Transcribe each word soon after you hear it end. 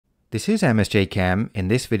This is MSJ Chem. In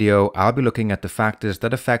this video, I'll be looking at the factors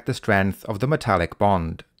that affect the strength of the metallic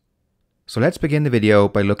bond. So let's begin the video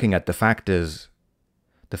by looking at the factors.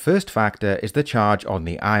 The first factor is the charge on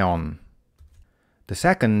the ion. The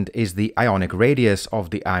second is the ionic radius of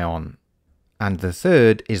the ion. And the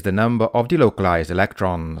third is the number of delocalized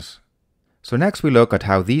electrons. So next we look at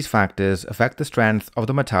how these factors affect the strength of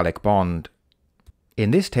the metallic bond.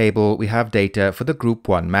 In this table, we have data for the group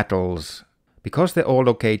 1 metals. Because they're all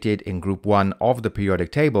located in group 1 of the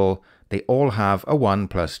periodic table, they all have a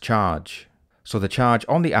 1+ charge. So the charge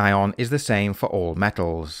on the ion is the same for all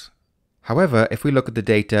metals. However, if we look at the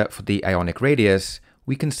data for the ionic radius,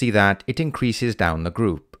 we can see that it increases down the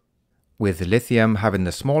group, with lithium having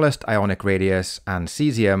the smallest ionic radius and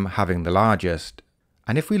cesium having the largest.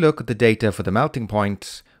 And if we look at the data for the melting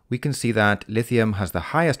points, we can see that lithium has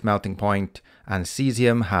the highest melting point and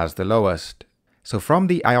cesium has the lowest. So from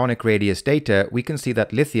the ionic radius data, we can see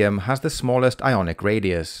that lithium has the smallest ionic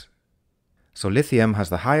radius. So lithium has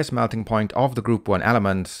the highest melting point of the group 1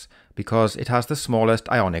 elements because it has the smallest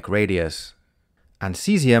ionic radius. And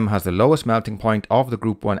cesium has the lowest melting point of the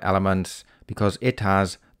group 1 elements because it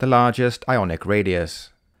has the largest ionic radius.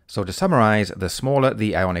 So to summarize, the smaller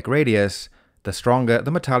the ionic radius, the stronger the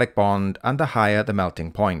metallic bond and the higher the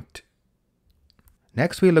melting point.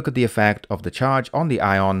 Next we look at the effect of the charge on the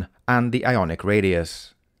ion and the ionic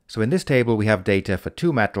radius. So in this table we have data for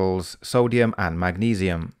two metals, sodium and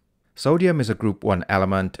magnesium. Sodium is a group 1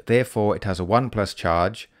 element, therefore it has a 1+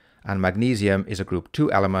 charge, and magnesium is a group 2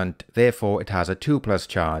 element, therefore it has a 2+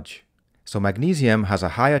 charge. So magnesium has a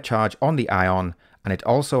higher charge on the ion and it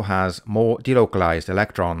also has more delocalized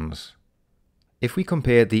electrons. If we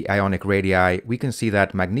compare the ionic radii, we can see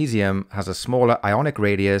that magnesium has a smaller ionic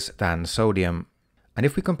radius than sodium. And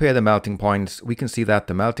if we compare the melting points, we can see that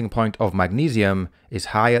the melting point of magnesium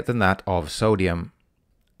is higher than that of sodium.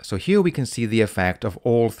 So here we can see the effect of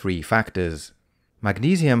all three factors.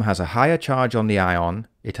 Magnesium has a higher charge on the ion,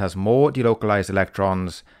 it has more delocalized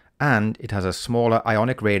electrons, and it has a smaller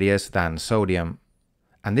ionic radius than sodium.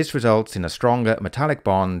 And this results in a stronger metallic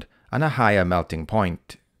bond and a higher melting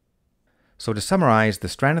point. So to summarize, the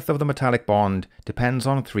strength of the metallic bond depends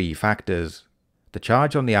on three factors: the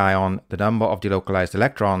charge on the ion, the number of delocalized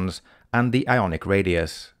electrons, and the ionic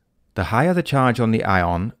radius. The higher the charge on the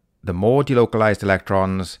ion, the more delocalized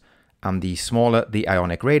electrons, and the smaller the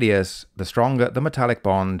ionic radius, the stronger the metallic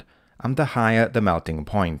bond, and the higher the melting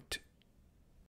point.